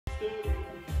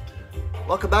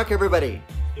Welcome back, everybody.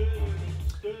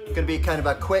 Gonna be kind of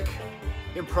a quick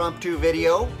impromptu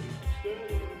video.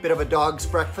 Bit of a dog's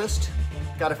breakfast.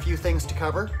 Got a few things to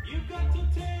cover.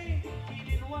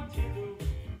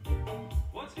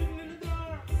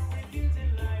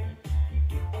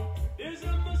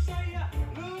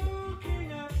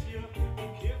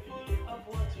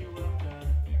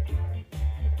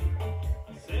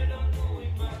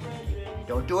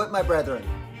 Don't do it, my brethren.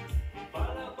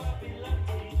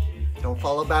 Don't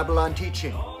follow Babylon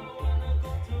teaching.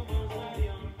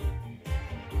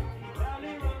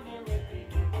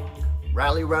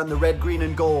 Rally around the red, green,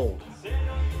 and gold.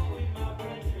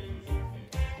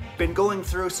 Been going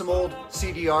through some old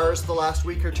CDRs the last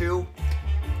week or two.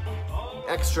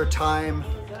 Extra time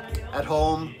at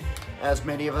home, as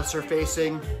many of us are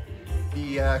facing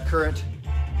the current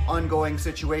ongoing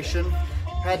situation.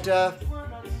 Had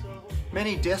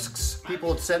many discs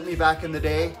people had sent me back in the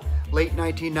day, late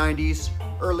 1990s,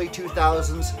 early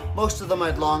 2000s. Most of them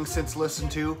I'd long since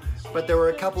listened to, but there were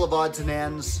a couple of odds and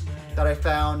ends that I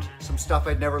found, some stuff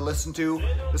I'd never listened to.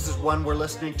 This is one we're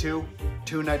listening to, a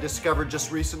tune I discovered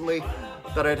just recently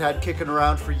that I'd had kicking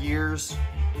around for years.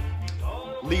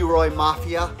 Leroy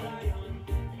Mafia.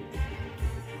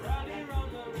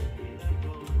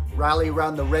 Rally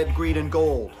Around the Red, Green, and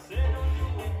Gold.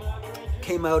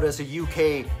 Came out as a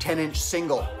UK 10-inch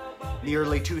single in the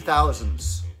early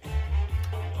 2000s.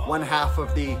 One half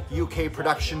of the UK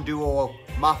production duo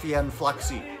Mafia and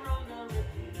Fluxy.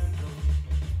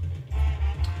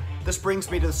 This brings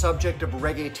me to the subject of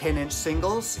reggae 10-inch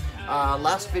singles.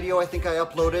 Last video I think I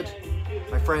uploaded,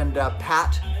 my friend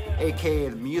Pat, aka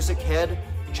the Music Head.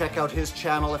 Check out his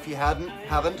channel if you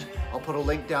haven't. I'll put a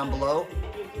link down below.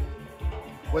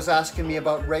 Was asking me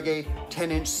about reggae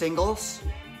 10-inch singles.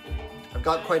 I've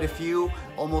got quite a few,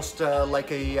 almost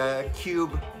like a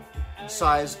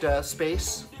cube-sized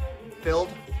space filled.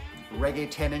 Reggae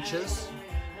 10 inches.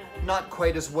 Not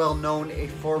quite as well known a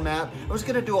format. I was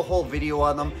gonna do a whole video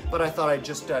on them, but I thought I'd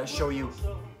just show you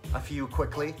a few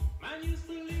quickly.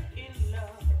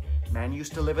 Man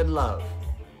used to live in love.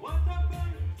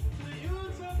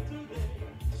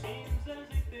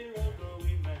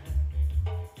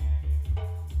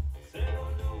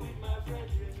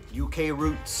 UK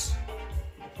roots.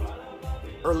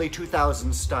 Early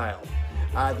 2000s style.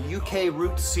 The UK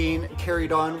roots scene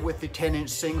carried on with the 10-inch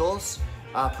singles,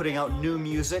 putting out new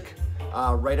music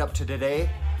right up to today.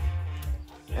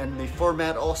 And the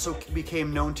format also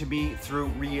became known to me through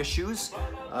reissues.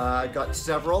 I got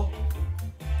several.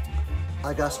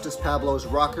 Augustus Pablo's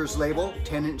Rockers label,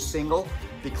 10-inch single,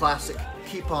 the classic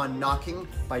Keep On Knocking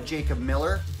by Jacob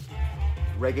Miller,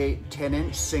 reggae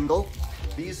 10-inch single.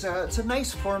 These, it's a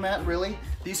nice format, really.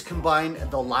 These combine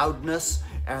the loudness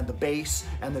and the bass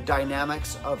and the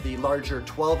dynamics of the larger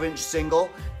 12-inch single,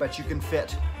 but you can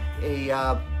fit a,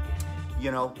 at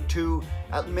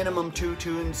minimum 2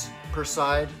 tunes per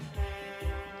side,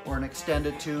 or an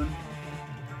extended tune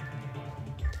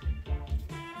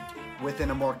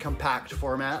within a more compact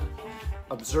format.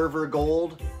 Observer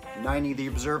Gold, 90 The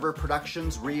Observer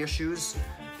Productions reissues.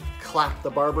 Clap the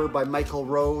Barber by Michael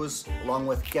Rose, along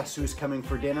with Guess Who's Coming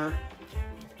for Dinner.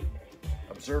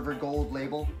 Observer Gold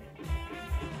label.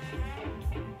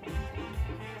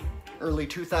 Early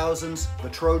 2000s, the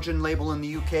Trojan label in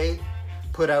the UK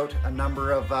put out a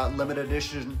number of limited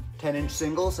edition 10-inch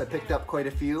singles. I picked up quite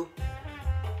a few.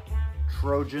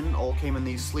 Trojan, all came in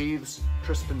these sleeves.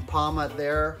 Tristan Palma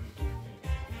there.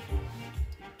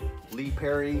 Lee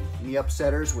Perry and the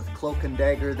Upsetters with Cloak and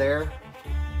Dagger there.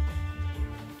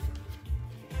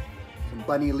 Some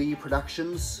Bunny Lee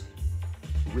Productions.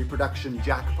 Reproduction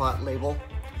Jackpot label.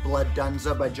 Blood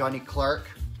Dunza by Johnny Clark.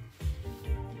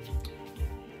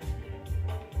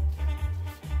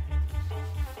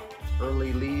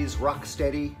 Early Lee's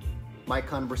Rocksteady, My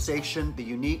Conversation, The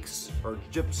Uniques, or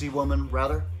Gypsy Woman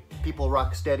rather, People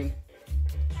Rocksteady.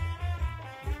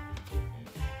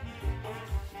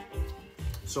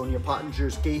 Sonia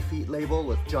Pottinger's Gay Feet label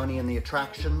with Johnny and the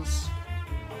Attractions.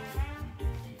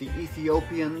 The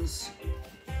Ethiopians,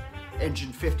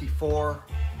 Engine 54,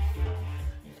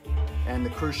 and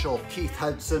the crucial Keith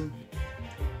Hudson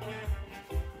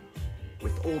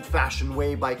with Old Fashioned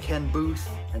Way by Ken Booth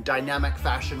and Dynamic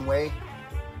Fashion Way,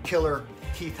 killer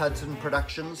Keith Hudson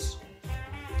Productions.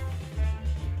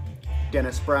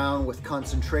 Dennis Brown with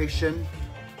Concentration,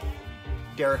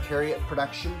 Derek Harriott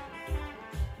production.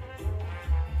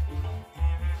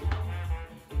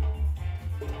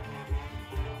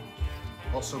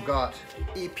 Also got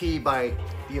EP by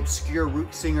the obscure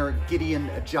root singer Gideon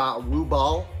Ja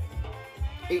Rubal.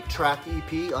 8-track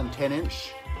EP on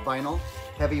 10-inch vinyl,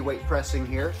 heavyweight pressing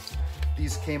here.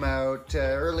 These came out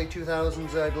early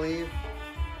 2000s, I believe.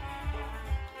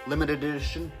 Limited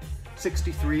edition,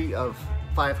 63 of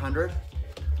 500.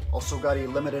 Also got a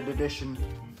limited edition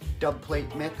dub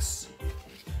plate mix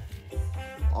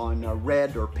on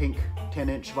red or pink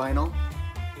 10-inch vinyl.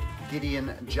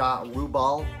 Gideon Ja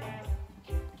Rubal.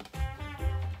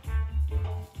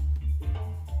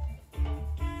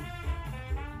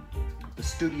 The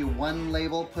Studio One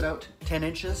label put out 10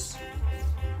 inches.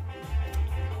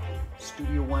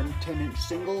 Studio One 10-inch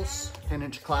singles,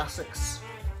 10-inch classics.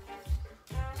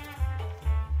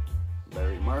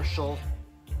 Larry Marshall.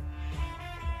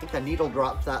 I think I needle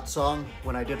dropped that song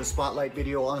when I did a spotlight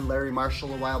video on Larry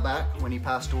Marshall a while back when he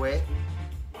passed away.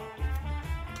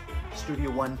 Studio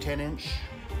One 10-inch.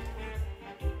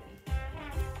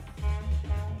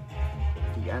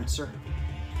 The Answer.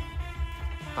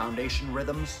 Foundation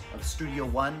Rhythms of Studio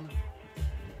One.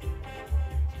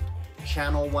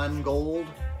 Channel One Gold.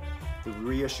 The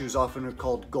reissues often are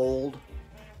called Gold.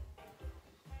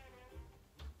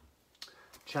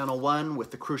 Channel One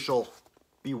with the crucial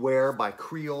Beware by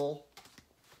Creole.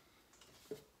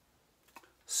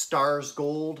 Stars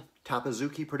Gold,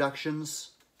 Tapazuki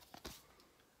Productions.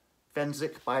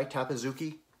 Fenzik by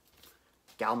Tapazuki.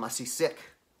 Gal Mussy Sick.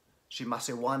 She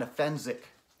Mussy Wanna Fenzik.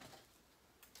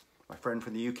 My friend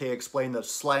from the UK explained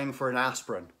that's slang for an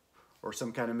aspirin or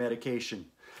some kind of medication.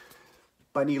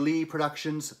 Bunny Lee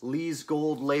Productions, Lee's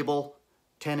Gold label,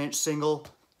 10-inch single,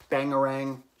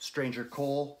 Bangarang, Stranger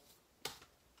Cole.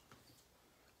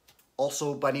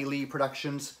 Also Bunny Lee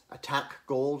Productions, Attack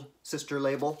Gold, sister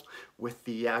label, with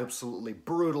the absolutely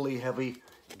brutally heavy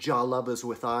Jah Love Is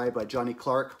With I by Johnny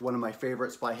Clark, one of my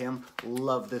favorites by him.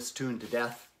 Love this tune to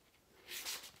death.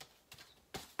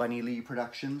 Bunny Lee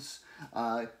Productions.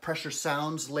 Pressure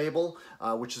Sounds label,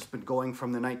 which has been going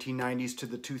from the 1990s to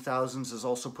the 2000s, has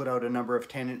also put out a number of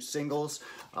 10-inch singles.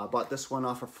 Bought this one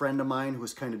off a friend of mine who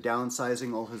was kind of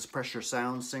downsizing all his Pressure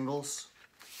Sounds singles.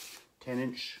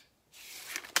 10-inch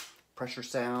Pressure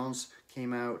Sounds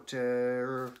came out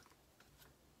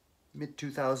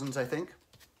mid-2000s, I think.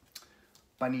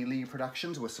 Bunny Lee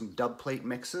Productions with some dub plate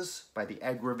mixes by the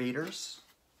Aggravators.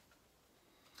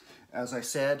 As I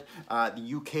said,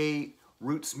 the UK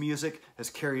roots music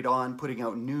has carried on, putting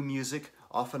out new music,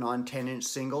 often on 10-inch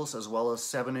singles as well as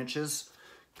 7 inches.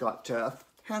 Got a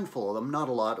handful of them, not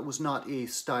a lot. It was not a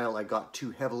style I got too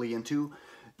heavily into.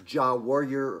 Jah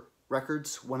Warrior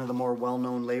Records, one of the more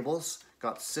well-known labels.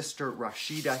 Got Sister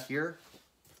Rashida here.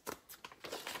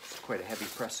 It's quite a heavy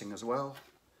pressing as well.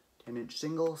 10-inch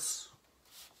singles.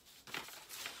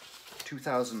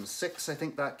 2006, I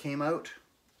think that came out.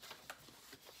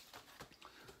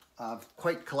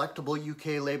 Quite collectible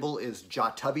UK label is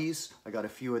Jah Tubbies. I got a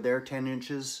few of their 10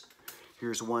 inches.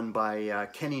 Here's one by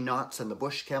Kenny Knotts and the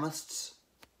Bush Chemists.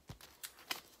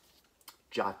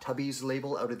 Jah Tubbies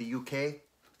label out of the UK.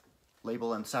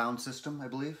 Label and sound system, I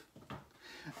believe.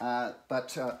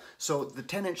 So the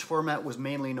 10-inch format was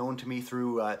mainly known to me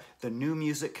through the new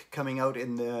music coming out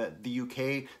in the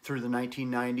UK through the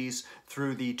 1990s,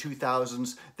 through the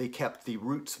 2000s. They kept the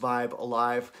roots vibe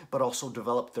alive, but also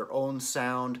developed their own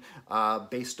sound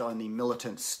based on the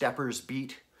militant steppers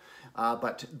beat.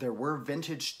 But there were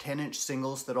vintage 10-inch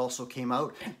singles that also came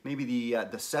out. Maybe the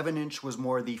 7-inch was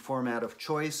more the format of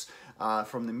choice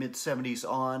from the mid-70s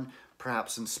on.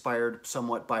 Perhaps inspired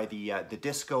somewhat by the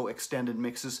disco extended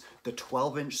mixes. The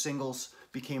 12-inch singles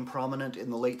became prominent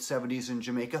in the late 70s in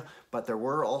Jamaica, but there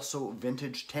were also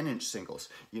vintage 10-inch singles.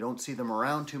 You don't see them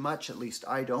around too much, at least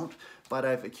I don't, but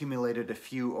I've accumulated a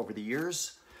few over the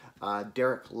years.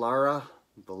 Derek Lara,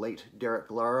 the late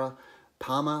Derek Lara,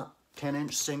 Pama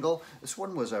 10-inch single. This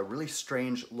one was a really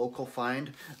strange local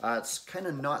find. It's kind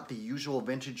of not the usual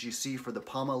vintage you see for the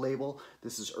Pama label.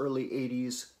 This is early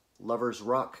 80s. Lovers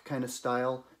Rock kind of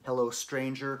style. Hello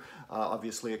Stranger,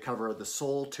 obviously a cover of the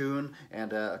Soul tune,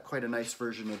 and quite a nice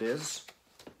version it is.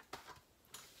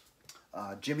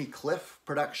 Jimmy Cliff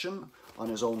production on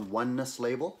his own Oneness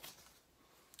label.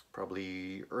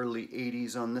 Probably early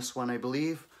 80s on this one, I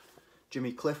believe.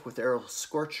 Jimmy Cliff with Errol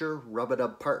Scorcher,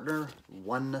 Rub-a-Dub partner,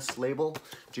 Oneness label.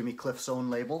 Jimmy Cliff's own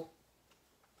label.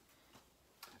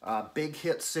 Big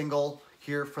hit single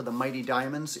here for the Mighty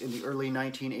Diamonds in the early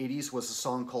 1980s was a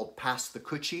song called Pass the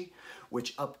Coochie,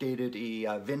 which updated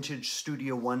a vintage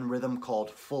Studio One rhythm called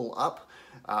Full Up.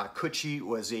 Coochie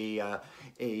was a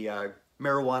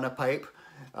marijuana pipe.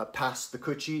 Pass the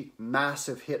Coochie,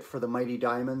 massive hit for the Mighty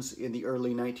Diamonds in the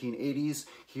early 1980s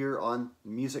here on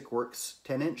Music Works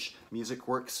 10-inch. Music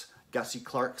Works, Gussie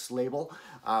Clark's label,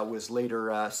 was later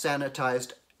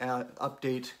sanitized,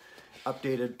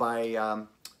 updated by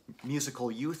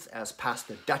musical youth as past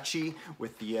the duchy,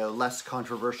 with the less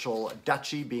controversial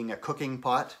duchy being a cooking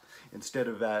pot instead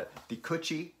of the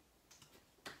coochie.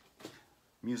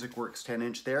 Music Works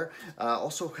 10-inch there.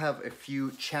 Also have a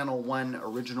few Channel 1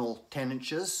 original 10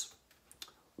 inches.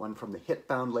 One from the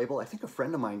Hitbound label. I think a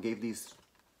friend of mine gave these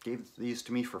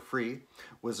to me for free.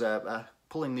 Was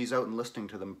pulling these out and listening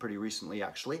to them pretty recently,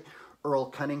 actually. Earl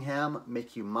Cunningham,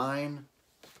 Make You Mine.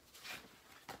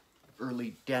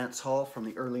 Early dance hall from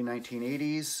the early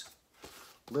 1980s.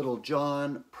 Little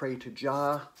John, Pray to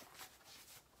Jah.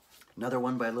 Another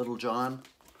one by Little John.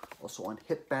 Also on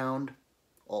Hitbound.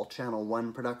 All Channel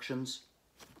 1 productions.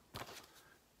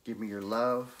 Give Me Your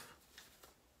Love.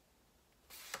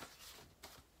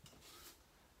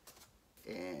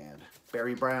 And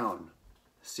Barry Brown,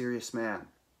 Serious Man,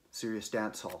 Serious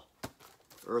Dance Hall.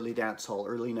 Early dance hall,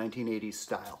 early 1980s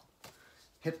style.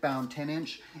 Hitbound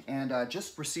 10-inch, and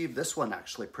just received this one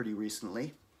actually pretty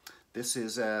recently. This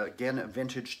is, again, a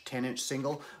vintage 10-inch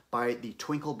single by the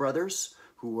Twinkle Brothers,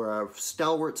 who were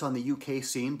stalwarts on the UK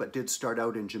scene, but did start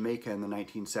out in Jamaica in the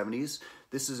 1970s.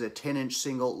 This is a 10-inch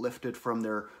single lifted from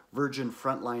their Virgin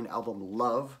Frontline album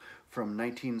Love from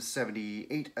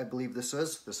 1978, I believe this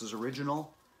is. This is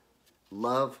original.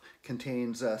 Love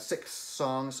contains 6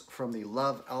 songs from the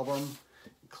Love album.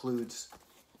 Includes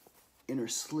Inner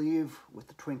Sleeve with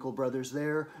the Twinkle Brothers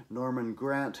there, Norman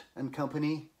Grant and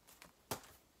company.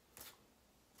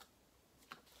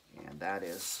 And that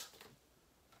is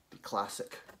the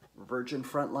classic Virgin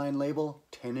Frontline label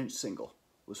 10-inch single.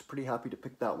 Was pretty happy to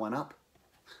pick that one up.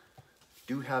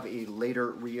 Do have a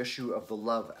later reissue of the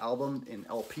Love album in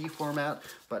LP format,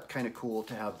 but kind of cool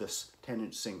to have this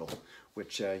 10-inch single,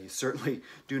 which you certainly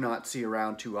do not see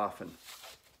around too often.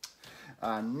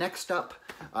 Next up,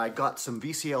 I got some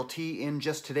VCLT in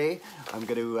just today. I'm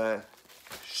going to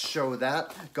show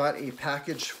that. Got a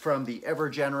package from the ever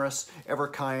generous, ever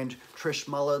kind Trish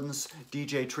Mullins,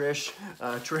 DJ Trish.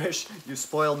 Trish, you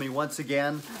spoiled me once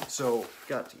again. So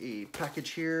got a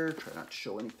package here. Try not to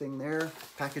show anything there.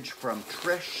 Package from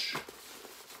Trish.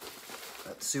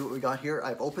 Let's see what we got here.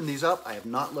 I've opened these up. I have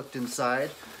not looked inside.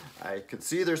 I can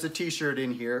see there's a t-shirt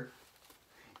in here.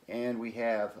 And we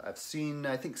have, I've seen,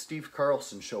 I think Steve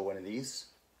Carlson show one of these.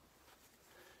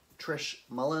 Trish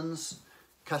Mullins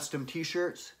custom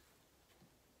t-shirts.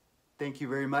 Thank you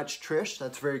very much, Trish.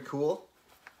 That's very cool.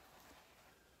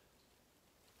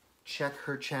 Check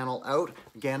her channel out.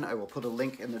 Again, I will put a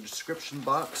link in the description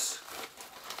box,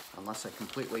 unless I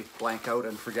completely blank out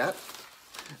and forget.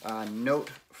 Note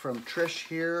from Trish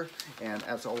here, and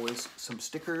as always, some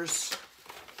stickers,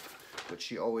 which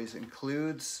she always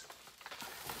includes.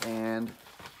 And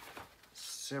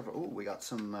several, we got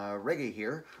some reggae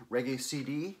here. Reggae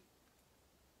CD.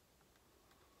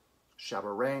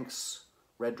 Shabba Ranks,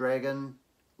 Red Dragon,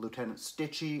 Lieutenant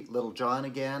Stitchy, Little John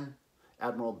again,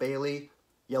 Admiral Bailey,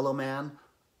 Yellow Man,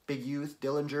 Big Youth,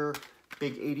 Dillinger,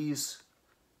 big 80s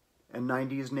and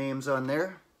 90s names on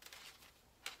there.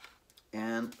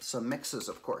 And some mixes,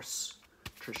 of course.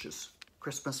 Trish's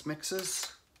Christmas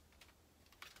mixes.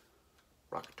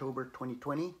 Rocktober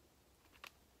 2020.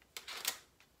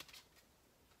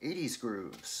 80s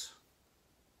grooves.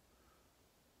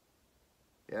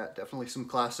 Yeah, definitely some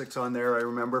classics on there I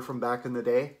remember from back in the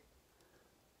day.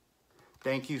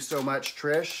 Thank you so much,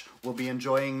 Trish. We'll be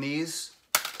enjoying these.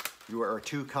 You are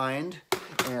too kind.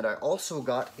 And I also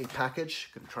got a package,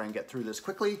 gonna try and get through this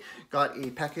quickly. Got a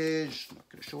package, not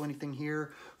gonna show anything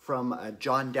here, from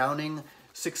John Downing,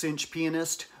 6-inch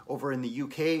pianist over in the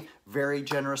UK. Very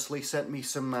generously sent me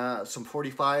some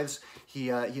 45s.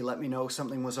 He let me know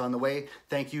something was on the way.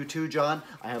 Thank you too, John.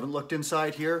 I haven't looked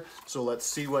inside here, so let's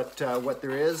see what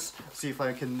there is. See if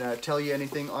I can tell you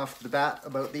anything off the bat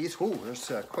about these. Ooh,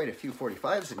 there's quite a few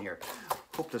 45s in here.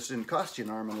 Hope this didn't cost you an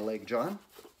arm and a leg, John.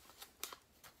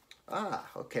 Ah,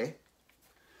 okay.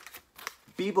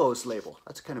 Bebo's label.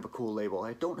 That's kind of a cool label.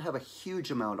 I don't have a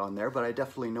huge amount on there, but I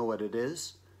definitely know what it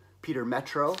is. Peter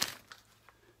Metro.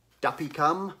 Duppy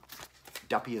Come.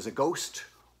 Duppy is a ghost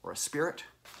or a spirit.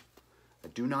 I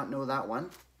do not know that one.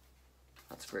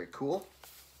 That's very cool.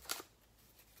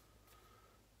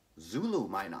 Zulu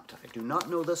Minot. I do not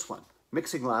know this one.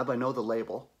 Mixing Lab, I know the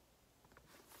label.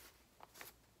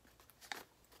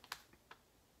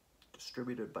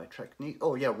 Distributed by Technique.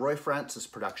 Oh yeah, Roy Francis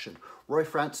production. Roy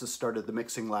Francis started the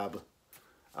Mixing Lab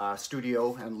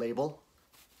studio and label.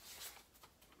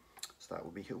 So that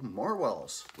would be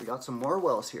Morwell's. We got some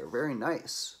Morwell's here. Very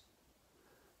nice.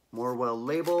 Morwell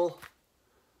label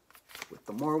with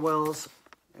the Morwells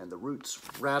and the Roots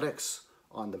Radix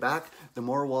on the back. The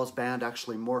Morwells band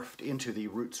actually morphed into the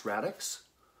Roots Radix.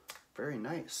 Very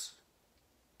nice.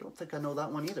 Don't think I know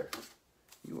that one either.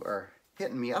 You are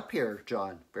hitting me up here,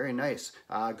 John. Very nice.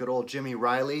 Good old Jimmy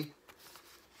Riley.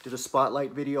 Did a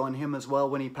spotlight video on him as well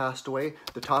when he passed away.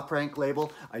 The Top Rank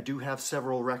label, I do have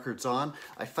several records on.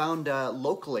 I found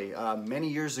locally, many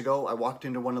years ago, I walked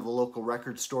into one of the local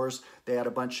record stores. They had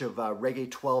a bunch of Reggae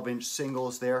 12-inch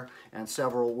singles there, and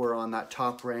several were on that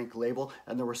Top Rank label.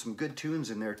 And there were some good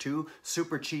tunes in there too.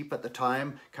 Super cheap at the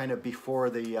time, kind of before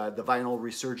the vinyl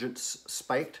resurgence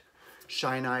spiked.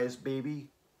 Shine Eyes Baby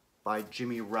by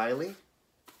Jimmy Riley.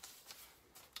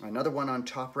 Another one on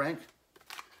Top Rank.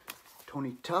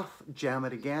 Tony Tuff, Jam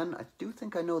It Again. I do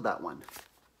think I know that one.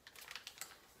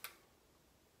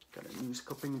 Got a news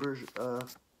clipping version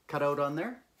cut out on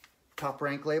there. Top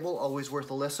Rank label, always worth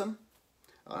a listen.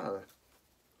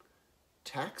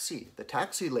 Taxi, the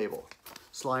Taxi label.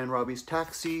 Sly and Robbie's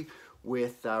Taxi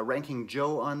with Ranking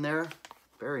Joe on there.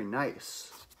 Very nice.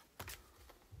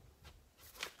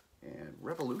 And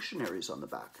Revolutionaries on the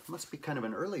back. Must be kind of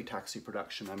an early Taxi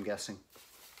production, I'm guessing.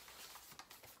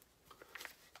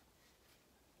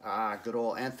 Good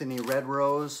old Anthony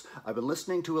Redrose. I've been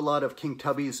listening to a lot of King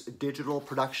Tubby's digital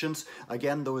productions.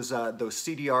 Again, those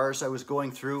CDRs I was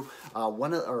going through,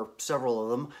 several of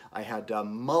them, I had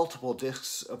multiple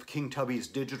discs of King Tubby's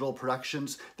digital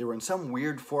productions. They were in some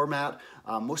weird format.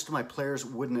 Most of my players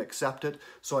wouldn't accept it,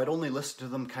 so I'd only listen to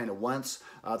them kind of once.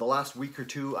 The last week or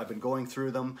two, I've been going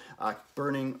through them,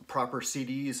 burning proper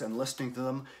CDs and listening to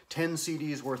them. 10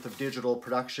 CDs worth of digital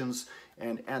productions.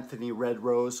 And Anthony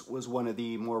Redrose was one of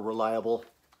the more reliable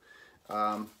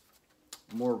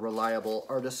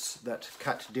artists that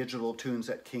cut digital tunes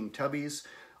at King Tubby's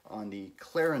on the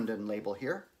Clarendon label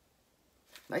here.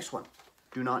 Nice one.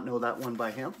 Do not know that one by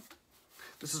him.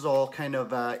 This is all kind of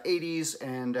 80s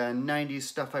and 90s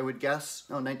stuff, I would guess.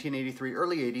 No, 1983,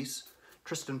 early 80s.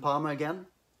 Tristan Palma again,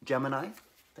 Gemini.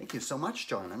 Thank you so much,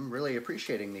 John. I'm really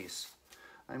appreciating these.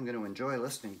 I'm going to enjoy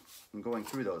listening and going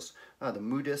through those. The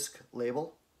Moodisc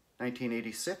label,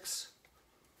 1986.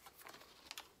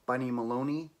 Bunny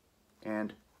Maloney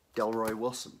and Delroy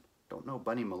Wilson. Don't know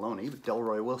Bunny Maloney, but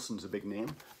Delroy Wilson's a big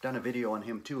name. Done a video on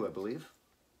him too, I believe.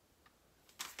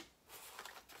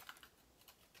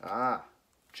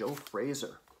 Joe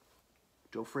Fraser.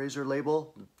 Joe Fraser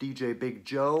label, DJ Big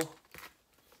Joe.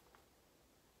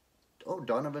 Oh,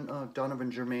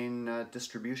 Donovan Germain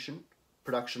distribution.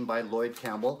 Production by Lloyd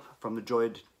Campbell from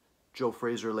the Joe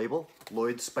Fraser label.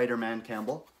 Lloyd Spider-Man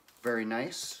Campbell. Very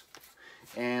nice.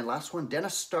 And last one,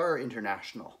 Dennis Starr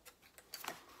International.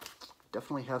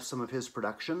 Definitely have some of his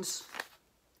productions.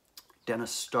 Dennis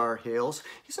Starr Hales.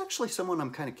 He's actually someone I'm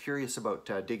kind of curious about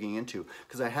digging into,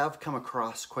 because I have come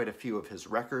across quite a few of his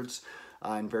records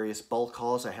in various bulk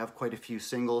hauls. I have quite a few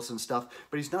singles and stuff,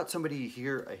 but he's not somebody you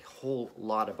hear a whole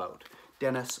lot about.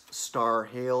 Dennis Starr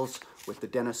Hales with the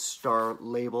Dennis Starr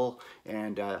label,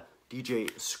 and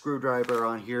DJ Screwdriver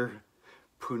on here.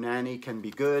 Punani Can Be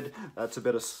Good. That's a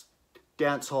bit of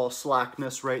dance hall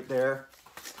slackness right there.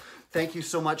 Thank you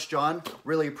so much, John.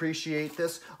 Really appreciate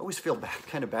this. I always feel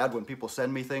kind of bad when people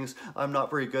send me things. I'm not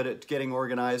very good at getting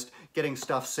organized, getting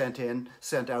stuff sent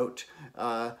out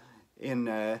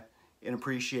in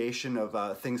appreciation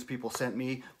of things people sent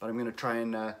me, but I'm gonna try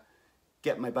and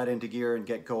get my butt into gear and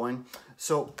get going.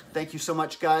 So thank you so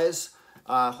much, guys.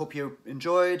 Hope you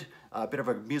enjoyed. A bit of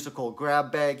a musical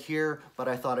grab bag here, but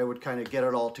I thought I would kind of get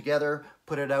it all together,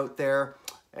 put it out there,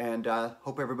 and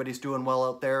hope everybody's doing well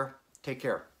out there. Take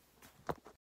care.